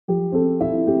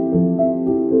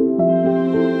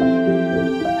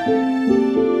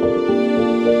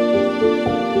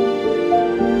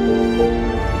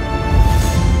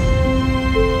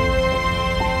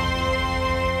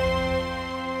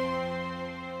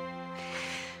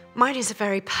Mine is a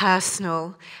very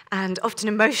personal and often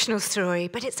emotional story,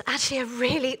 but it's actually a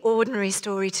really ordinary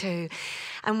story too,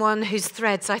 and one whose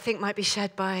threads I think might be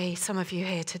shared by some of you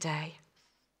here today.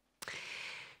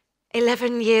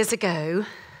 11 years ago,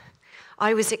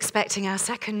 I was expecting our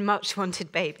second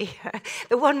much-wanted baby,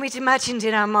 the one we'd imagined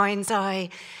in our mind's eye,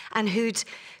 and who'd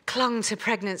clung to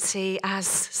pregnancy as,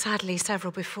 sadly,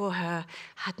 several before her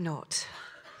had not.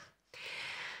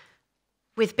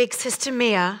 With big sister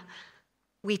Mia,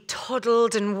 we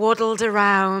toddled and waddled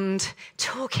around,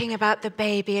 talking about the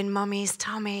baby in Mummy's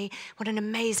tummy, what an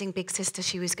amazing big sister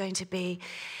she was going to be,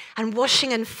 and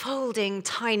washing and folding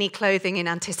tiny clothing in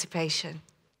anticipation.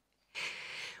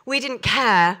 We didn't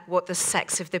care what the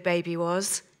sex of the baby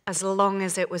was, as long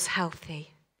as it was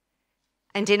healthy.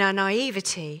 And in our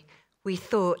naivety, we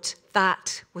thought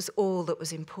that was all that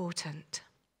was important.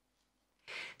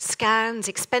 Scans,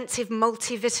 expensive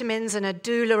multivitamins, and a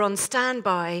doula on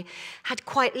standby had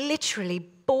quite literally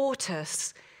bought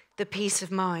us the peace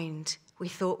of mind we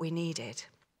thought we needed.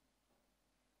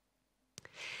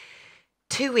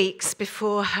 2 weeks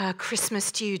before her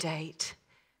Christmas due date,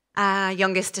 our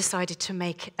youngest decided to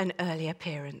make an early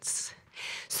appearance.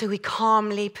 So we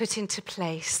calmly put into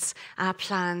place our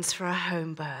plans for a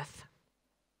home birth.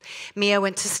 Mia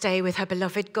went to stay with her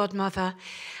beloved godmother,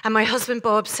 and my husband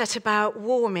Bob set about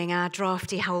warming our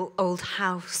drafty old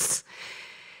house.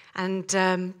 And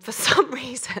for some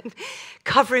reason,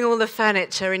 covering all the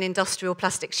furniture in industrial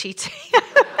plastic sheeting.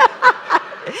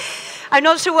 I'm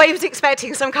not sure what he was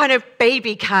expecting, some kind of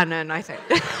baby cannon, I think.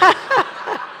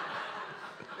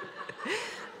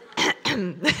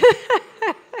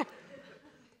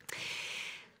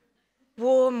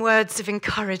 Warm words of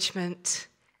encouragement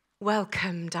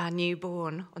welcomed our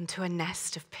newborn onto a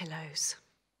nest of pillows.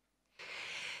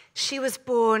 She was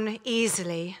born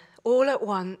easily, all at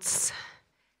once,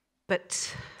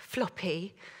 but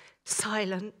floppy,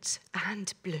 silent,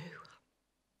 and blue.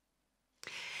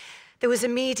 There was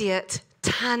immediate,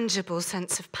 tangible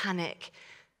sense of panic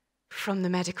from the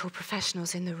medical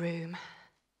professionals in the room.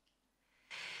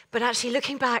 But actually,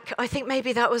 looking back, I think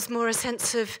maybe that was more a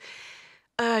sense of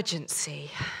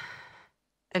urgency,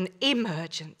 an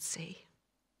emergency.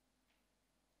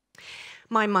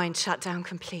 My mind shut down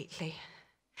completely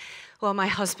while my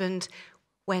husband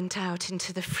went out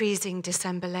into the freezing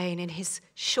December lane in his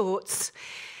shorts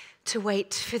to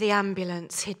wait for the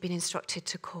ambulance he'd been instructed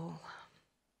to call.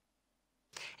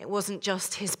 It wasn't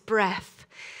just his breath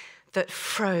that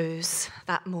froze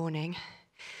that morning.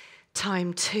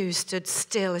 Time, too, stood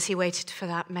still as he waited for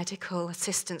that medical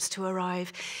assistance to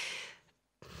arrive,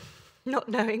 not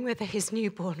knowing whether his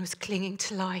newborn was clinging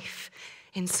to life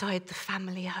inside the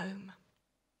family home.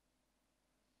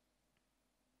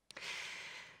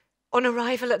 On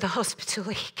arrival at the hospital,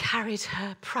 he carried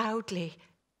her proudly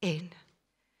in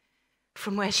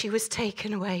from where she was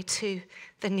taken away to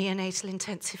the neonatal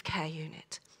intensive care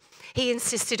unit. He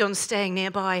insisted on staying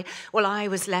nearby while I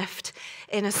was left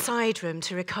in a side room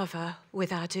to recover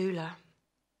with our doula.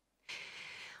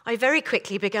 I very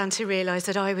quickly began to realize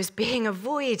that I was being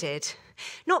avoided.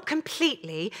 Not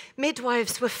completely.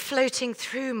 Midwives were floating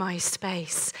through my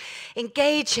space,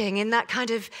 engaging in that kind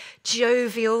of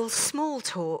jovial small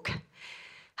talk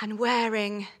and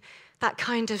wearing that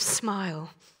kind of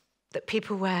smile that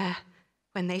people wear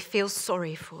when they feel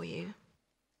sorry for you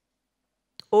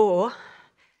or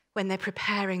when they're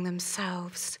preparing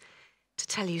themselves to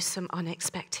tell you some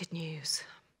unexpected news.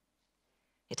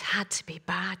 It had to be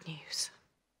bad news.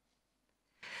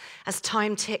 As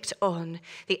time ticked on,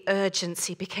 the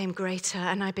urgency became greater,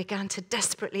 and I began to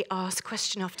desperately ask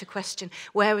question after question.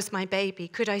 Where was my baby?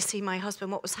 Could I see my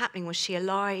husband? What was happening? Was she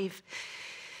alive?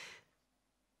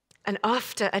 And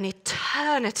after an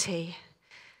eternity,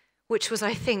 which was,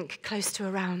 I think, close to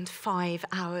around 5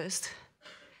 hours,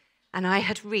 and I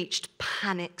had reached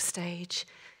panic stage,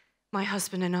 my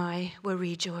husband and I were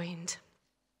rejoined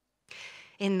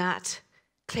in that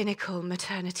clinical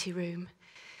maternity room,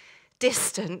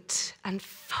 distant and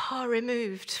far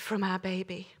removed from our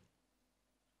baby.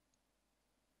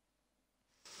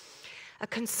 A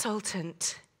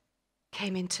consultant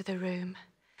came into the room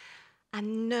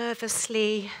and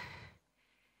nervously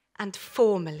and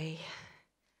formally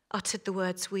uttered the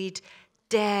words we'd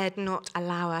dared not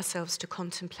allow ourselves to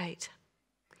contemplate.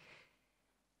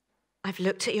 I've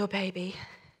looked at your baby,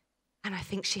 and I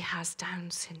think she has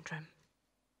Down syndrome.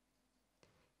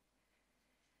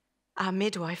 Our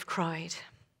midwife cried.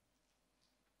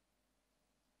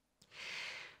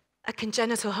 A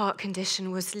congenital heart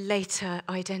condition was later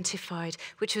identified,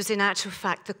 which was in actual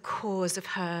fact the cause of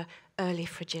her early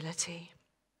fragility.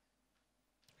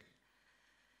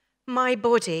 My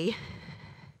body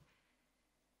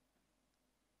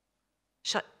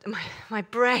my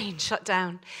brain shut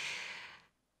down,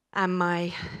 and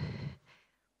my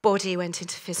body went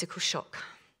into physical shock.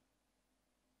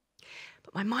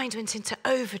 But my mind went into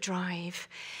overdrive.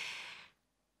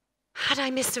 Had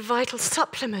I missed a vital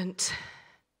supplement?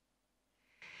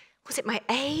 Was it my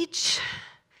age?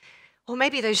 Or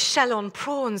maybe those shell-on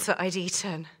prawns that I'd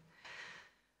eaten?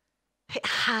 It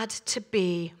had to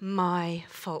be my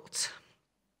fault.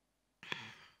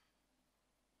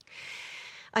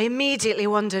 I immediately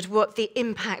wondered what the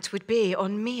impact would be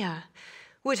on Mia.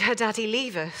 Would her daddy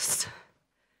leave us?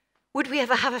 Would we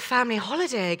ever have a family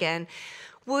holiday again?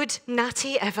 Would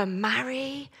Natty ever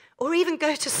marry or even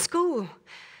go to school?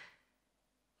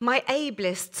 My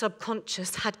ableist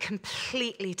subconscious had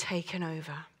completely taken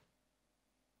over.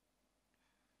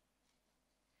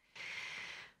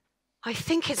 I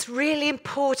think it's really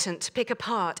important to pick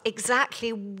apart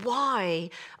exactly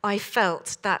why I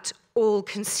felt that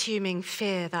all-consuming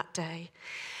fear that day,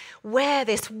 where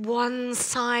this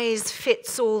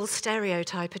one-size-fits-all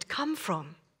stereotype had come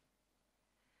from.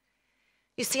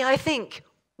 You see, I think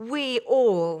we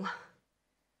all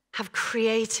have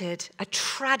created a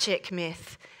tragic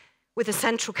myth with a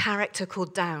central character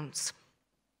called Downs.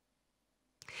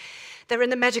 There are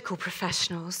the medical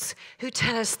professionals who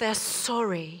tell us they're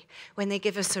sorry when they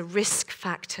give us a risk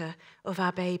factor of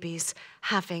our babies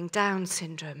having Down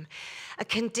syndrome, a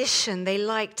condition they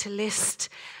like to list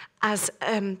as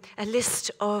a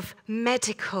list of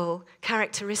medical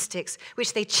characteristics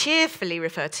which they cheerfully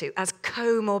refer to as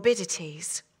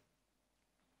comorbidities.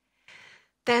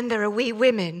 Then there are we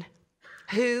women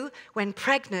who, when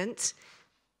pregnant,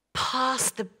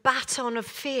 pass the baton of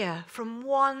fear from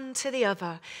one to the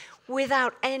other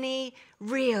without any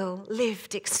real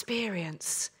lived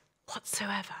experience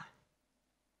whatsoever.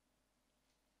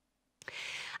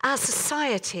 Our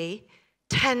society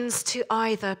tends to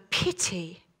either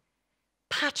pity,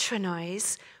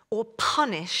 patronize, or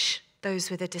punish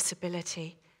those with a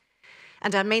disability.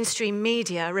 And our mainstream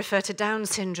media refer to Down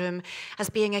syndrome as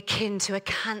being akin to a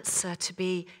cancer to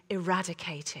be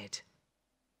eradicated.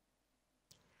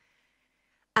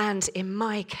 And in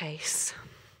my case,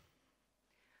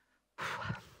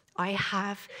 I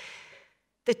have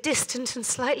the distant and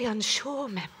slightly unsure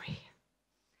memory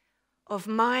of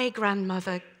my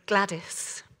grandmother,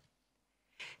 Gladys,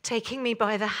 taking me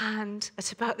by the hand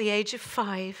at about the age of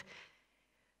 5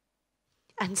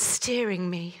 and steering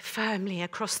me firmly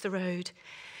across the road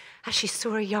as she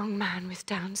saw a young man with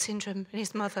Down syndrome and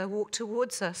his mother walk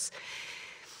towards us,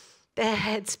 their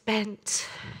heads bent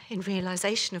in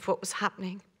realization of what was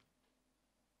happening.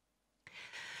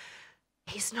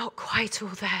 "He's not quite all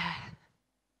there,"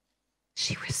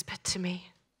 she whispered to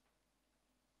me.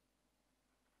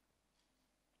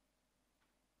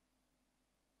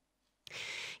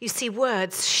 You see,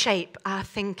 words shape our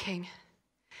thinking.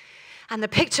 And the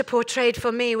picture portrayed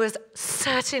for me was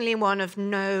certainly one of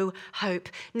no hope,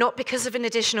 not because of an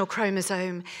additional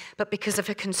chromosome, but because of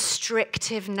a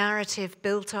constrictive narrative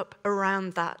built up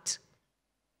around that.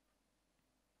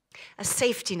 A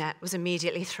safety net was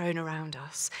immediately thrown around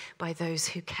us by those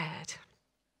who cared.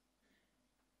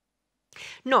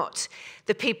 Not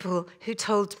the people who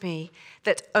told me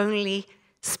that only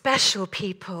special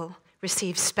people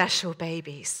receive special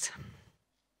babies,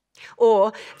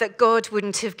 or that God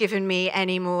wouldn't have given me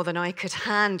any more than I could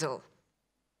handle.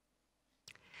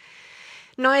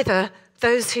 Neither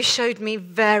those who showed me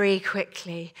very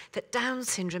quickly that Down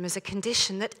syndrome is a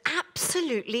condition that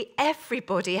absolutely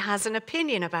everybody has an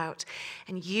opinion about,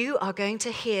 and you are going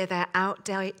to hear their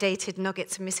outdated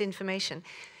nuggets of misinformation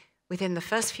within the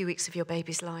first few weeks of your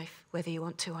baby's life, whether you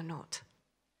want to or not.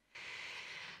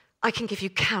 I can give you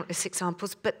countless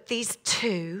examples, but these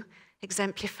two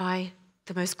exemplify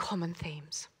the most common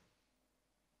themes.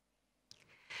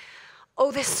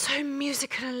 Oh, they're so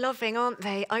musical and loving, aren't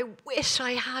they? I wish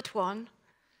I had one.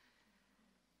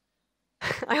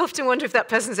 I often wonder if that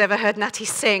person's ever heard Natty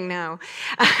sing now,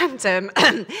 and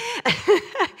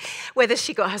whether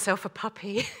she got herself a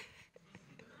puppy.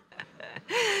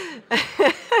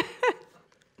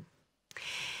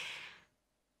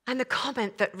 And the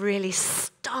comment that really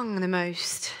stung the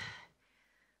most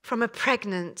from a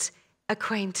pregnant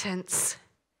acquaintance,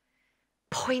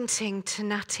 pointing to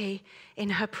Natty in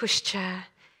her pushchair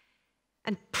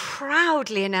and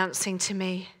proudly announcing to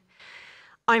me,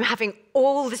 "I'm having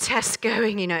all the tests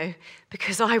going, you know,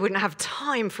 because I wouldn't have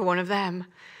time for one of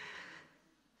them."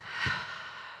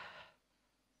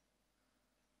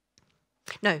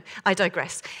 No, I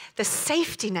digress. The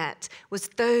safety net was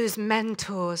those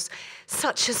mentors,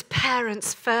 such as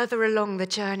parents further along the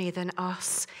journey than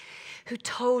us, who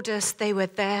told us they were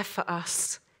there for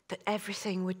us, that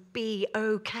everything would be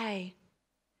okay.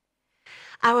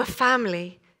 Our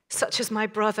family, such as my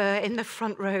brother in the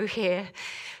front row here,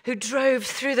 who drove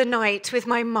through the night with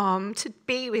my mum to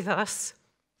be with us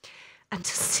and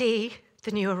to see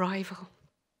the new arrival.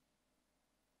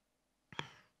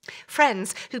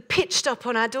 Friends who pitched up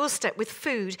on our doorstep with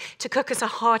food to cook us a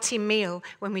hearty meal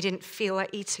when we didn't feel like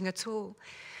eating at all,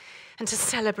 and to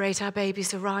celebrate our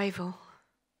baby's arrival.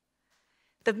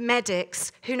 The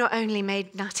medics who not only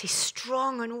made Natty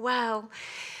strong and well,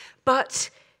 but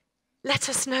let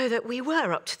us know that we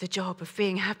were up to the job of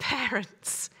being her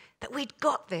parents, that we'd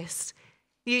got this,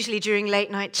 usually during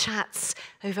late night chats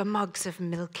over mugs of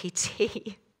milky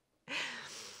tea.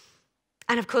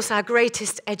 And of course, our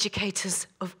greatest educators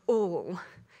of all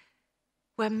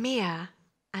were Mia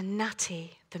and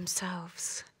Natty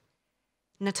themselves.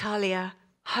 Natalia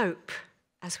Hope,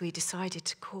 as we decided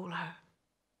to call her.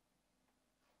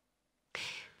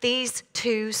 These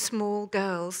two small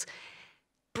girls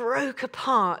broke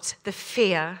apart the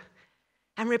fear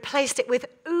and replaced it with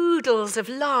oodles of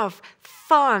love,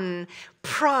 fun,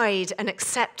 pride, and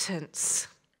acceptance.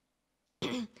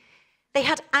 They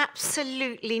had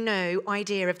absolutely no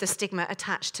idea of the stigma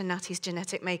attached to Natty's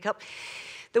genetic makeup.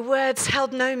 The words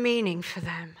held no meaning for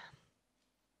them.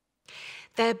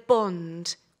 Their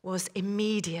bond was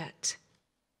immediate.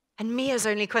 And Mia's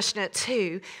only question at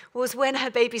 2 was when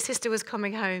her baby sister was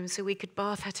coming home so we could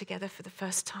bath her together for the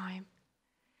first time.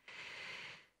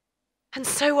 And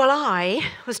so while I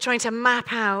was trying to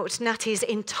map out Natty's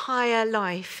entire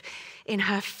life in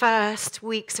her first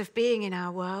weeks of being in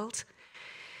our world,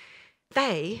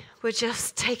 they were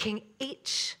just taking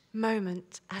each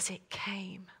moment as it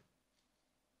came.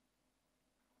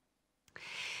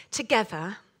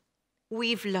 Together,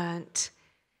 we've learnt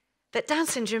that Down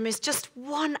syndrome is just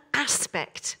one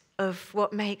aspect of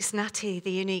what makes Natty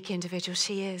the unique individual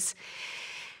she is.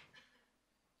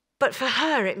 But for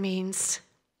her, it means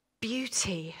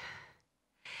beauty.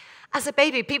 As a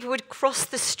baby, people would cross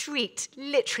the street,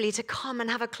 literally, to come and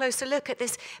have a closer look at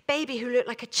this baby who looked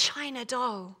like a china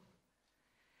doll.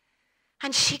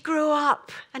 And she grew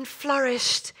up and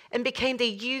flourished and became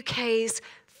the UK's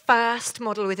first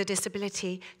model with a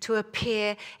disability to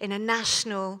appear in a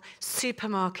national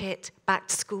supermarket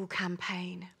back-to-school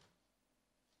campaign.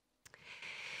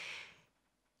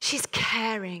 She's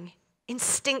caring,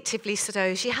 instinctively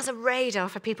so. She has a radar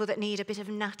for people that need a bit of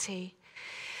Natty.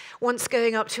 Once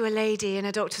going up to a lady in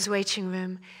a doctor's waiting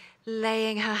room,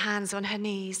 laying her hands on her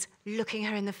knees, looking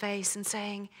her in the face and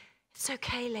saying, "It's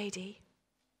okay, lady."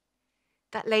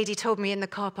 That lady told me in the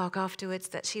car park afterwards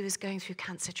that she was going through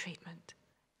cancer treatment.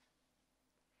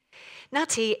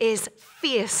 Natty is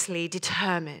fiercely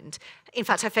determined. In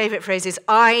fact, her favourite phrase is,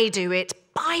 "I do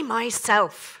it by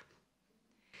myself."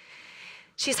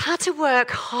 She's had to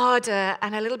work harder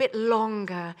and a little bit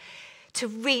longer to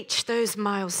reach those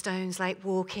milestones like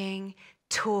walking,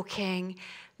 talking,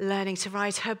 learning to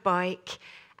ride her bike,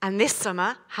 and this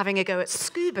summer, having a go at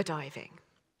scuba diving.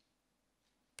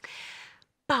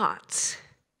 But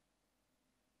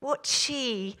what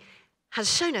she has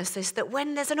shown us is that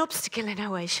when there's an obstacle in her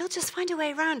way, she'll just find a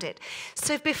way around it.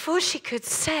 So before she could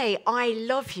say, "I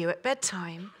love you" at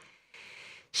bedtime,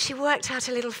 she worked out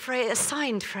a little phrase, a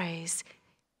signed phrase,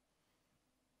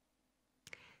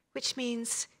 which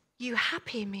means, "You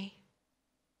happy me?"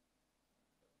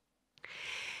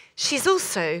 She's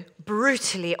also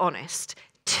brutally honest,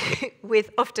 with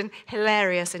often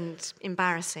hilarious and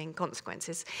embarrassing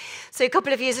consequences. So a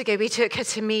couple of years ago, we took her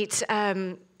to meet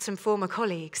some former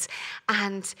colleagues,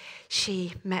 and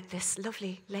she met this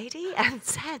lovely lady and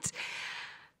said,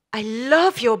 "I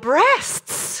love your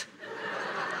breasts."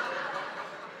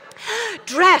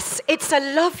 "Dress, it's a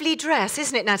lovely dress,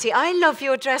 isn't it, Natty? I love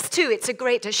your dress too, it's a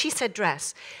great dress." She said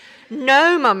dress.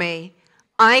 "No, Mummy,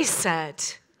 I said,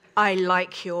 I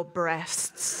like your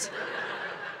breasts."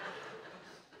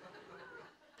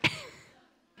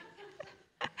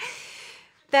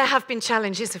 There have been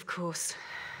challenges, of course.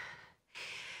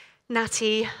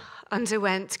 Natty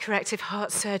underwent corrective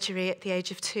heart surgery at the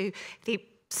age of 2, the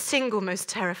single most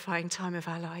terrifying time of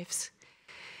our lives.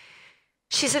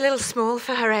 She's a little small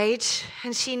for her age,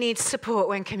 and she needs support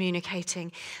when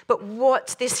communicating. But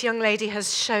what this young lady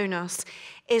has shown us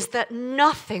is that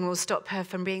nothing will stop her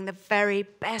from being the very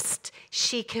best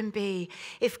she can be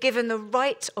if given the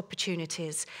right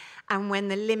opportunities and when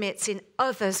the limits in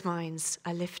others' minds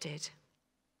are lifted.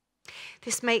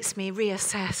 This makes me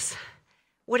reassess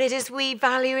what it is we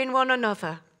value in one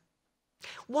another.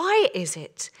 Why is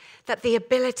it that the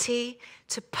ability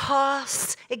to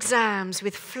pass exams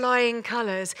with flying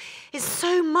colours is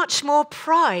so much more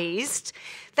prized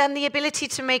than the ability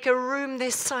to make a room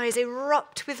this size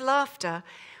erupt with laughter,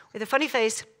 with a funny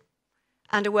face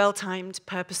and a well-timed,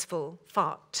 purposeful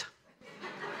fart,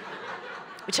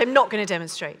 which I'm not going to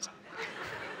demonstrate.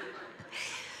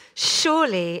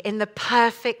 Surely, in the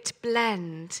perfect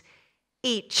blend,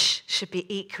 each should be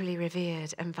equally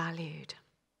revered and valued.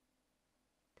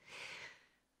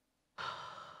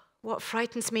 What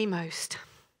frightens me most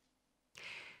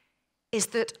is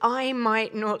that I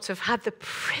might not have had the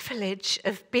privilege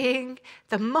of being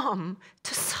the mum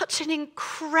to such an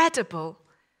incredible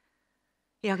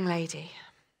young lady.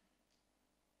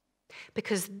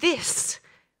 Because this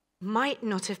might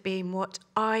not have been what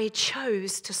I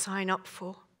chose to sign up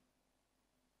for.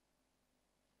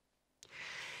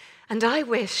 And I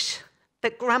wish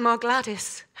that Grandma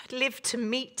Gladys had lived to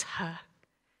meet her.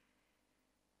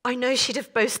 I know she'd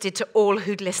have boasted to all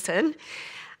who'd listen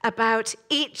about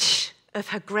each of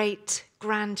her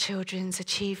great-grandchildren's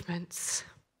achievements.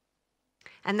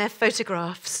 And their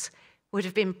photographs would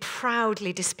have been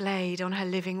proudly displayed on her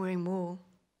living room wall.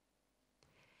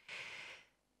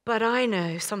 But I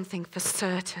know something for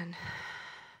certain.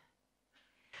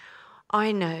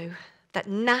 I know that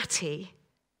Natty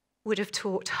would have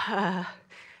taught her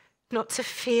not to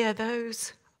fear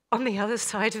those on the other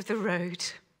side of the road.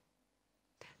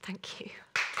 Thank you.